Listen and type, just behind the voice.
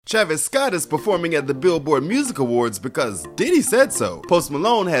Travis Scott is performing at the Billboard Music Awards because Diddy said so. Post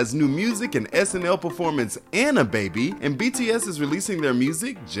Malone has new music, an SNL performance, and a baby, and BTS is releasing their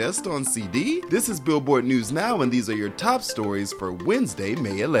music just on CD? This is Billboard News Now, and these are your top stories for Wednesday,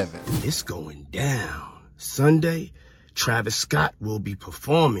 May 11th. It's going down. Sunday, Travis Scott will be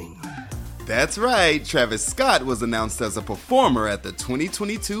performing. That's right, Travis Scott was announced as a performer at the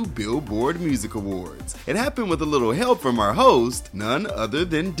 2022 Billboard Music Awards. It happened with a little help from our host, none other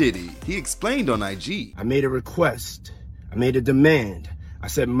than Diddy. He explained on IG. I made a request. I made a demand. I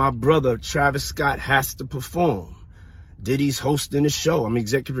said my brother Travis Scott has to perform. Diddy's hosting the show. I'm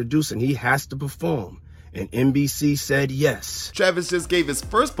executive producer and he has to perform. And NBC said yes. Travis just gave his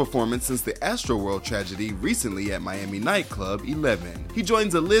first performance since the Astroworld tragedy recently at Miami nightclub 11. He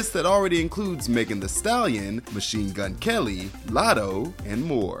joins a list that already includes Megan Thee Stallion, Machine Gun Kelly, Lotto, and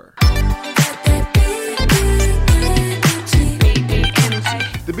more.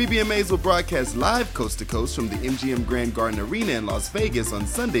 The BBMAs will broadcast live coast to coast from the MGM Grand Garden Arena in Las Vegas on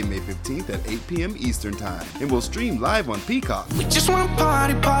Sunday, May 15th at 8 p.m. Eastern Time, and will stream live on Peacock. We just want to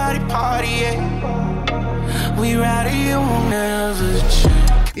party, yeah. We rowdy, you won't never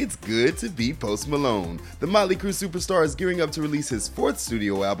change. It's good to be Post Malone. The Motley Crue superstar is gearing up to release his fourth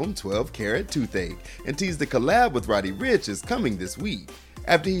studio album, 12 Karat Toothache, and teased a collab with Roddy Ricch is coming this week.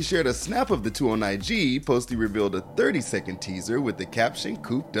 After he shared a snap of the two on IG, Posty revealed a 30-second teaser with the caption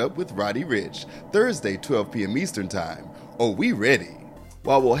 "Cooped Up with Roddy Ricch," Thursday, 12 p.m. Eastern Time. Oh, we ready.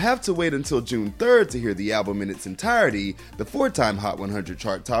 While we'll have to wait until June 3rd to hear the album in its entirety, the four-time Hot 100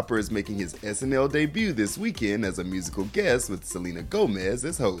 chart topper is making his SNL debut this weekend as a musical guest with Selena Gomez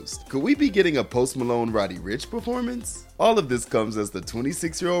as host. Could we be getting a Post Malone Roddy Ricch performance? All of this comes as the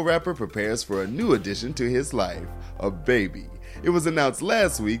 26-year-old rapper prepares for a new addition to his life, a baby. It was announced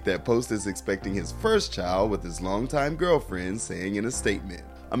last week that Post is expecting his first child with his longtime girlfriend, saying in a statement,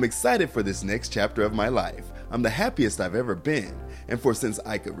 "I'm excited for this next chapter of my life. I'm the happiest I've ever been. And for since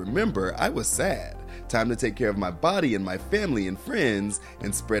I could remember, I was sad. Time to take care of my body and my family and friends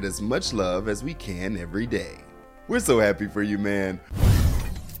and spread as much love as we can every day." We're so happy for you, man.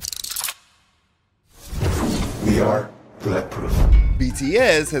 We are bulletproof.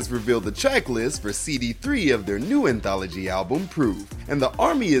 BTS has revealed the track list for CD 3 of their new anthology album, Proof, and the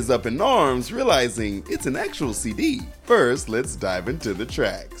ARMY is up in arms, realizing it's an actual CD. First, let's dive into the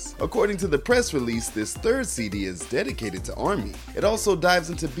tracks. According to the press release, this third CD is dedicated to ARMY. It also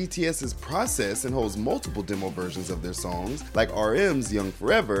dives into BTS's process and holds multiple demo versions of their songs, like RM's Young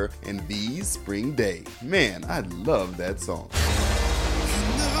Forever and V's Spring Day. Man, I love that song.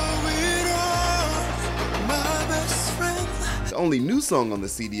 The only new song on the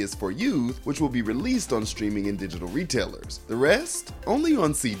CD is For Youth, which will be released on streaming and digital retailers. The rest, only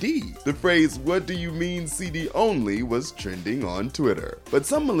on CD. The phrase, "What do you mean CD only?" was trending on Twitter. But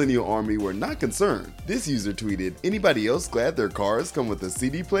some Millennial Army were not concerned. This user tweeted, "Anybody else glad their cars come with a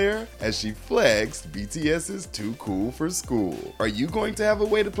CD player?" as she flexed BTS is too cool for school. Are you going to have a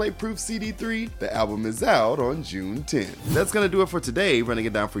way to play Proof CD 3? The album is out on June 10th. That's gonna do it for today. Running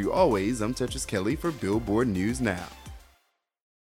it down for you always, I'm Tetris Kelly for Billboard News Now.